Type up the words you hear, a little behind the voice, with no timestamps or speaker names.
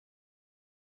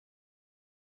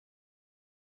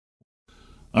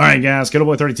All right, guys, Good Old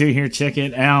Boy 32 here. Check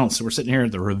it out. So we're sitting here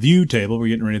at the review table. We're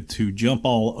getting ready to jump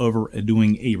all over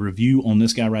doing a review on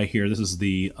this guy right here. This is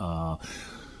the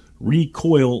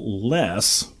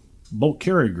Recoil-Less bolt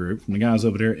carrier group from the guys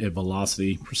over there at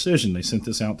Velocity Precision. They sent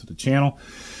this out to the channel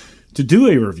to do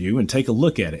a review and take a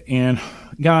look at it. And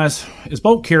guys, as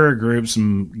bolt carrier groups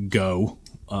go,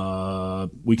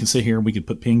 we can sit here, we can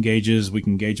put pin gauges, we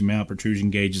can gauge them out, protrusion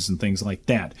gauges and things like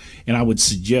that. And I would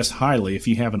suggest highly, if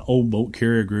you have an old bolt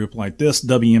carrier group like this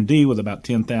WMD with about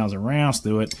 10,000 rounds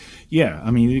through it, yeah,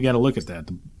 I mean, you got to look at that.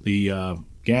 The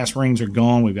gas rings are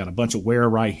gone. We've got a bunch of wear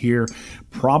right here.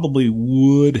 Probably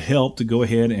would help to go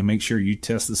ahead and make sure you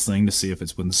test this thing to see if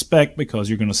it's within spec, because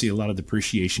you're going to see a lot of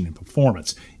depreciation in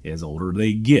performance as older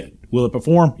they get. Will it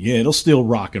perform? Yeah, it'll still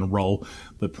rock and roll,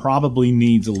 but probably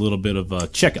needs a little bit of a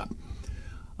checkup.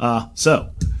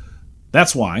 So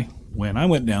that's why when I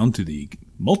went down to the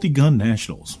Multi-Gun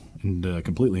Nationals and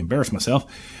completely embarrassed myself,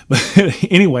 but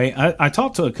anyway, I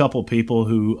talked to a couple of people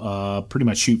who pretty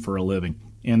much shoot for a living.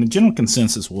 And the general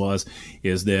consensus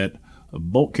is that a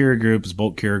bolt carrier group is a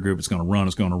bolt carrier group. It's going to run.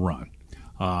 It's going to run.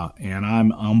 And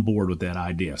I'm on board with that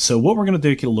idea. So what we're going to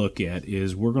take a look at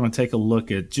is we're going to take a look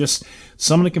at just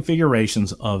some of the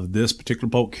configurations of this particular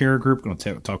bolt carrier group. We're going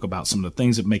to talk about some of the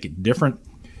things that make it different.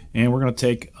 And we're going to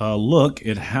take a look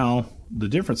at how the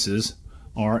differences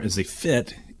are as they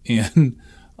fit in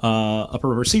upper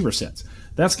receiver sets.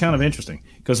 That's kind of interesting,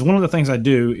 because one of the things I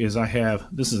do is I have,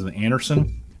 this is an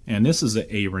Anderson, and this is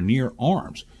a Rainier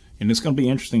Arms. And it's going to be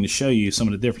interesting to show you some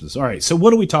of the differences. All right, so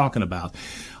what are we talking about?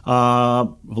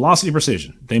 Velocity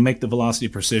Precision. They make the Velocity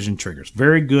Precision triggers.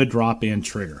 Very good drop-in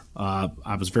trigger.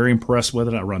 I was very impressed with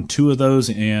it. I run 2 of those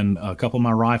in a couple of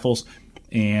my rifles,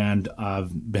 and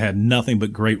I've had nothing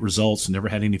but great results. Never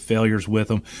had any failures with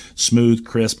them. Smooth,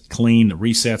 crisp, clean. The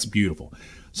reset's beautiful.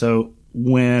 So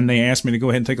when they asked me to go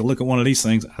ahead and take a look at one of these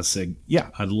things, I said, yeah,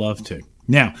 I'd love to.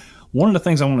 Now, one of the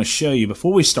things I want to show you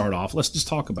before we start off, let's just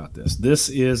talk about this. This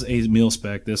is a mil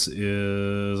spec. This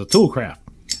is a Toolcraft.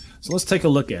 So let's take a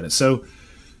look at it. So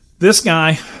this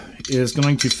guy is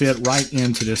going to fit right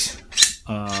into this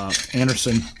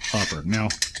Anderson upper. Now,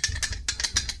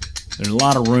 there's a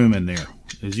lot of room in there.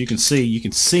 As you can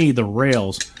see the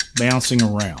rails bouncing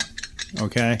around.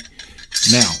 Okay?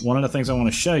 Now, one of the things I want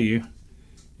to show you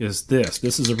is this.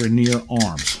 This is a Rainier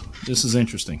Arms. This is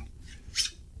interesting.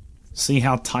 See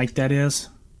how tight that is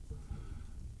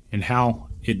and how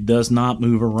it does not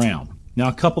move around. Now,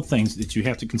 a couple things that you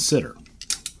have to consider.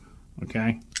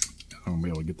 Okay, I'm gonna be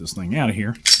able to get this thing out of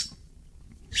here.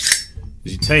 Is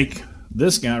you take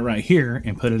this guy right here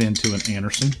and put it into an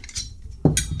Anderson.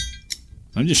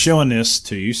 I'm just showing this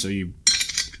to you so you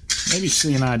maybe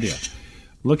see an idea.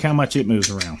 Look how much it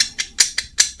moves around.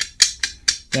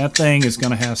 That thing is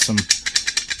going to have some,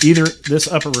 either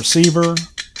this upper receiver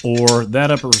or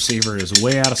that upper receiver is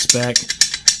way out of spec,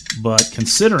 but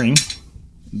considering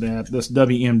that this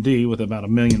WMD with about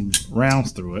 1 million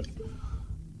rounds through it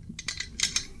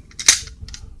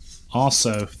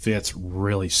also fits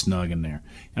really snug in there.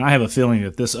 And I have a feeling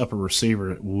that this upper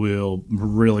receiver will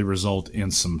really result in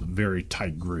some very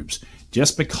tight groups,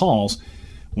 just because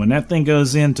when that thing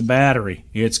goes into battery,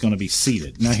 it's going to be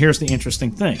seated. Now here's the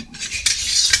interesting thing.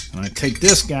 When I take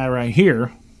this guy right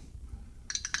here,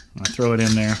 I throw it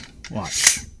in there.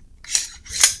 Watch.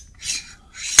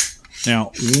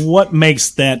 Now, what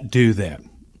makes that do that?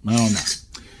 I don't know.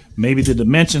 Maybe the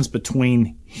dimensions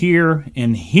between here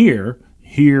and here,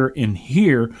 here and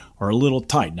here are a little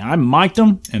tight. Now, I mic'd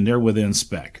them, and they're within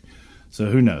spec. So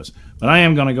who knows? But I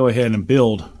am going to go ahead and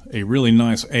build a really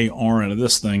nice AR out of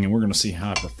this thing, and we're going to see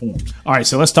how it performs. All right,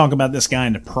 so let's talk about this guy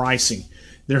and the pricing.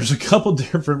 There's a couple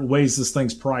different ways this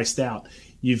thing's priced out.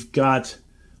 You've got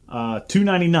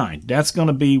 $299. That's going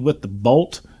to be with the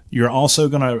bolt. You're also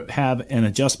going to have an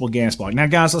adjustable gas block. Now,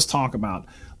 guys, let's talk about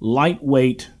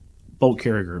lightweight bolt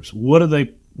carrier groups. What are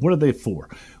they for?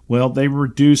 Well, they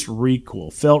reduce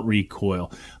recoil, felt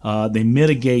recoil. They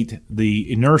mitigate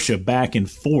the inertia back and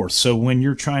forth. So when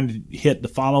you're trying to hit the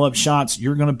follow-up shots,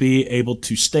 you're going to be able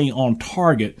to stay on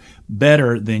target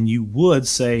better than you would,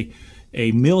 say,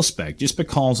 a mil spec, just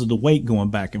because of the weight going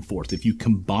back and forth. If you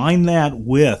combine that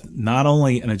with not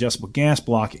only an adjustable gas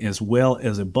block as well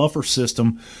as a buffer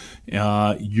system,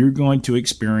 you're going to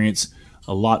experience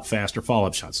a lot faster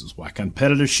follow-up shots. This is why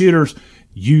competitive shooters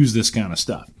use this kind of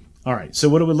stuff. All right, so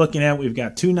what are we looking at? We've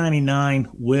got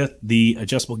 $299 with the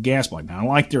adjustable gas block. Now, I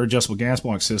like their adjustable gas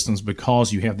block systems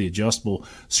because you have the adjustable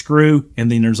screw, and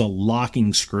then there's a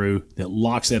locking screw that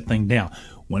locks that thing down.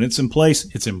 When it's in place,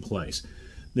 it's in place.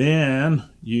 Then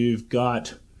you've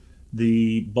got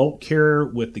the bolt carrier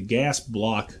with the gas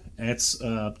block. That's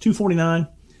 $249.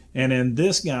 And then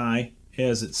this guy,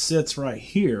 as it sits right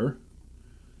here,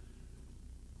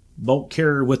 bolt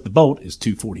carrier with the bolt is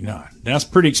 $249. That's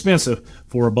pretty expensive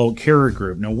for a bolt carrier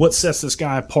group. Now, what sets this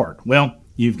guy apart? Well,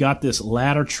 you've got this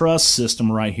ladder truss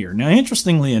system right here. Now,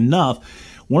 interestingly enough,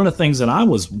 one of the things that I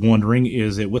was wondering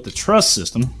is that with the truss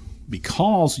system,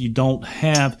 because you don't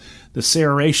have the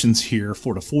serrations here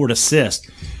for the forward assist,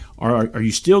 are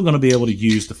you still going to be able to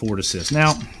use the forward assist?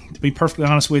 Now, to be perfectly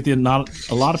honest with you, not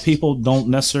a lot of people don't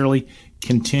necessarily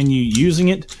continue using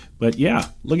it, but yeah,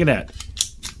 look at that.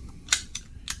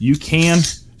 You can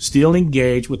still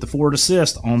engage with the forward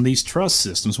assist on these truss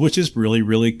systems, which is really,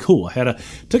 really cool. I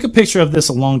took a picture of this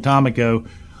a long time ago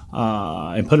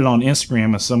and put it on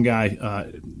Instagram with some guy,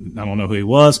 I don't know who he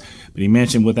was, but he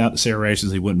mentioned without the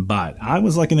serrations he wouldn't buy it. I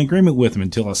was like in agreement with him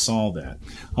until I saw that.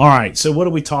 All right, so what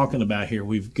are we talking about here?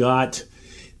 We've got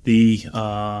the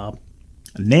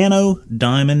nano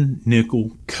diamond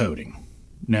nickel coating.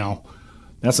 Now,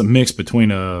 that's a mix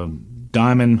between a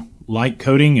diamond light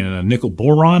coating and a nickel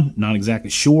boron. Not exactly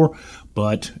sure,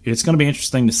 but it's going to be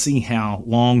interesting to see how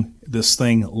long this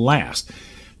thing lasts.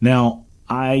 Now,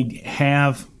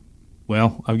 I've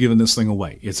given this thing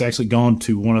away. It's actually gone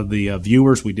to one of the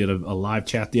viewers. We did a live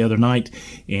chat the other night,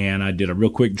 and I did a real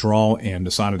quick draw and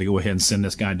decided to go ahead and send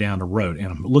this guy down the road. And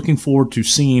I'm looking forward to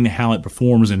seeing how it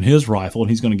performs in his rifle, and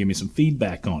he's going to give me some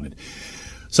feedback on it.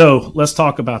 So let's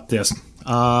talk about this.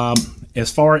 As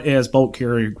far as bolt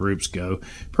carrier groups go,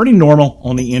 pretty normal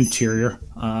on the interior.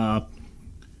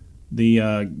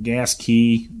 The gas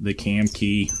key, the cam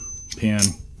key, pin,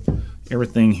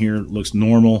 everything here looks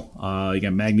normal. You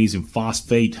got magnesium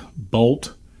phosphate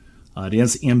bolt. It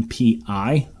is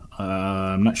MPI.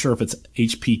 I'm not sure if it's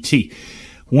HPT.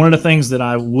 One of the things that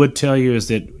I would tell you is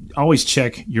that always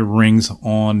check your rings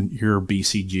on your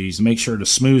BCGs. Make sure the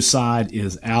smooth side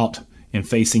is out and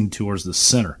facing towards the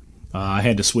center. I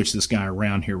had to switch this guy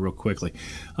around here real quickly.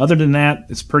 Other than that,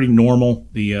 it's pretty normal.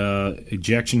 The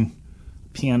ejection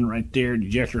pin right there, the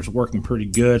ejector is working pretty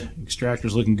good.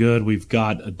 Extractor's looking good. We've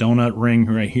got a donut ring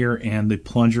right here and the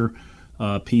plunger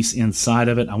piece inside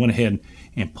of it. I went ahead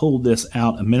and pulled this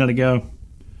out a minute ago.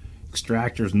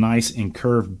 Extractor's nice and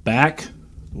curved back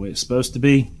the way it's supposed to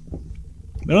be.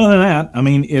 But other than that, I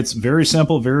mean, it's very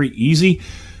simple, very easy.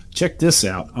 Check this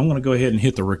out. I'm going to go ahead and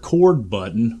hit the record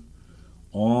button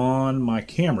on my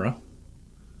camera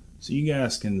so you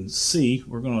guys can see.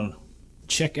 We're going to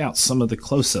check out some of the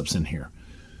close-ups in here.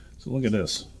 So look at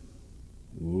this.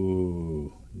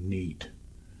 Ooh, neat.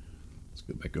 Let's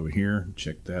go back over here and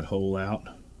check that hole out.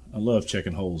 I love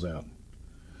checking holes out.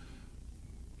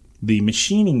 The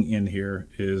machining in here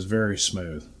is very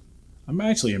smooth. I'm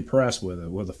actually impressed with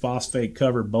it. With a phosphate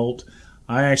covered bolt,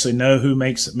 I actually know who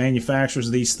manufactures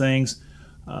these things.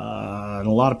 And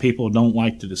a lot of people don't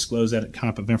like to disclose that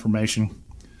type of information.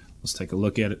 Let's take a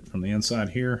look at it from the inside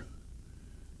here.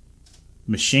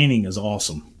 Machining is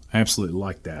awesome. I absolutely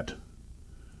like that.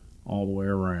 All the way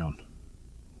around.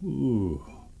 Ooh.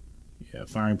 Yeah,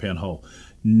 firing pin hole.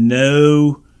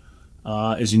 No,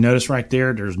 as you notice right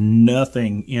there, there's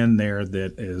nothing in there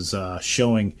that is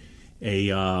showing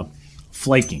a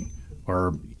flaking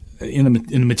or in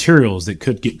the materials that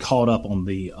could get caught up on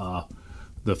the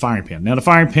firing pin. Now, the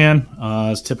firing pin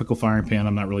is typical firing pin.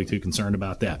 I'm not really too concerned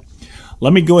about that.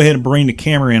 Let me go ahead and bring the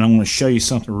camera in. I'm going to show you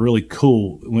something really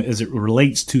cool as it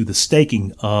relates to the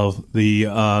staking of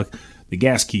the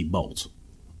gas key bolts.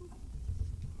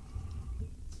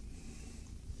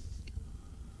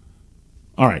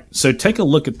 All right, so take a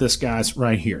look at this, guys,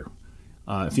 right here.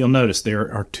 If you'll notice,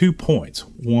 there are 2 points,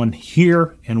 one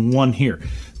here and one here.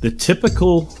 The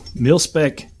typical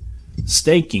mil-spec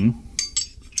staking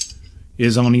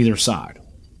is on either side.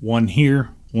 One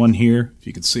here, if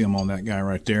you can see them on that guy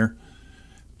right there.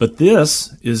 But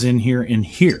this is in here and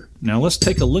here. Now let's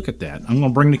take a look at that. I'm going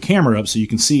to bring the camera up so you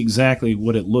can see exactly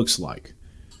what it looks like.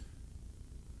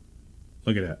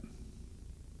 Look at that.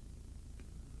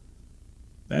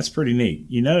 That's pretty neat.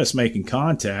 You notice making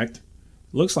contact. It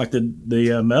looks like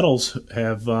the metals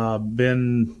have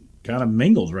been kind of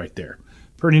mingled right there.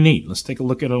 Pretty neat. Let's take a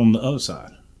look at it on the other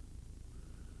side.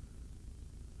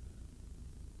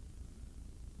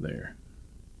 There.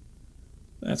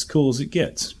 That's cool as it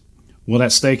gets. Will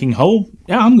that staking hold?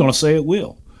 Yeah, I'm going to say it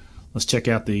will. Let's check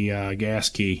out the gas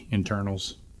key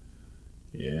internals.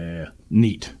 Yeah,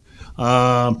 neat.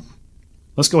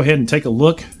 Let's go ahead and take a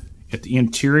look at the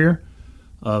interior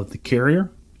of the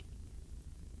carrier.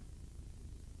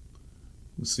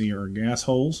 You can see our gas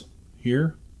holes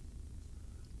here.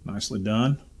 Nicely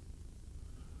done.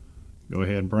 Go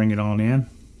ahead and bring it on in.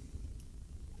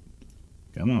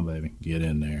 Come on, baby. Get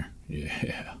in there.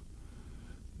 Yeah.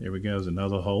 There we go. Is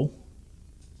another hole.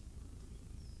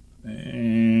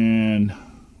 And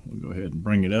we'll go ahead and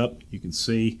bring it up. You can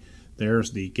see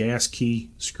there's the gas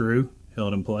key screw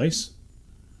held in place.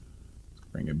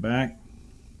 Bring it back.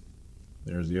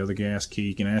 There's the other gas key.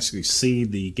 You can actually see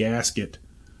the gasket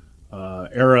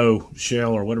arrow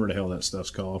shell, or whatever the hell that stuff's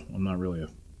called. I'm not really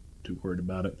too worried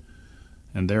about it.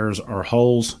 And there's our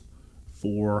holes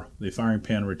for the firing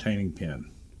pin, retaining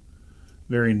pin.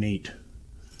 Very neat.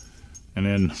 And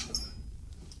then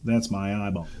that's my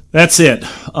eyeball. That's it.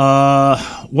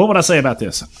 What would I say about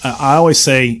this? I always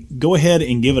say go ahead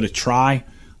and give it a try.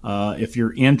 If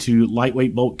you're into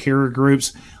lightweight bolt carrier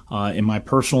groups, in my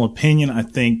personal opinion, I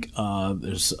think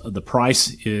the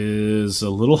price is a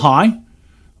little high,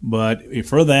 but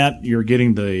for that, you're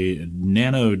getting the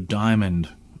nano diamond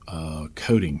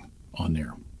coating on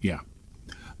there. Yeah,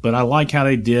 but I like how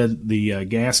they did the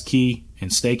gas key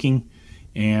and staking,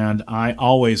 and I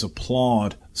always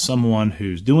applaud someone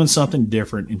who's doing something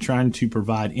different and trying to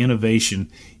provide innovation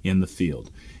in the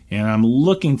field. And I'm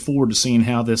looking forward to seeing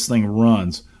how this thing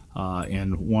runs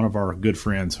in one of our good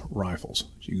friends' rifles.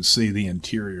 You can see the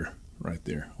interior right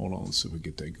there. Hold on, let's see if we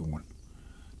get that going.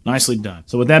 Nicely done.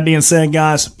 So with that being said,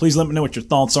 guys, please let me know what your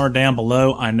thoughts are down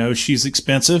below. I know she's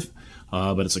expensive,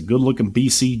 but it's a good-looking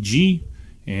BCG.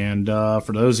 And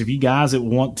for those of you guys that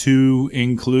want to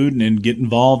include and get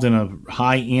involved in a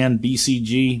high-end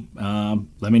BCG,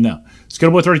 let me know.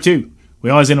 ScooterBoy32. We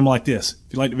always end them like this.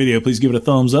 If you like the video, please give it a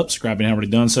thumbs up. Subscribe if you haven't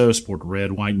already done so. Support the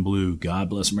red, white, and blue. God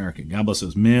bless America. God bless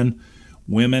those men,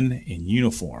 women in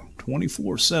uniform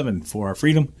 24/7 for our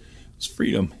freedom. This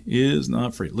freedom is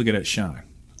not free. Look at that shine.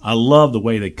 I love the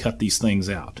way they cut these things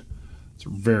out. It's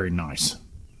very nice.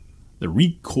 The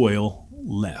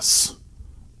Recoil-Less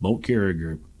bolt carrier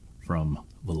group from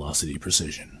Velocity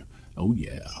Precision. Oh,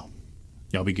 yeah.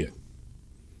 Y'all be good.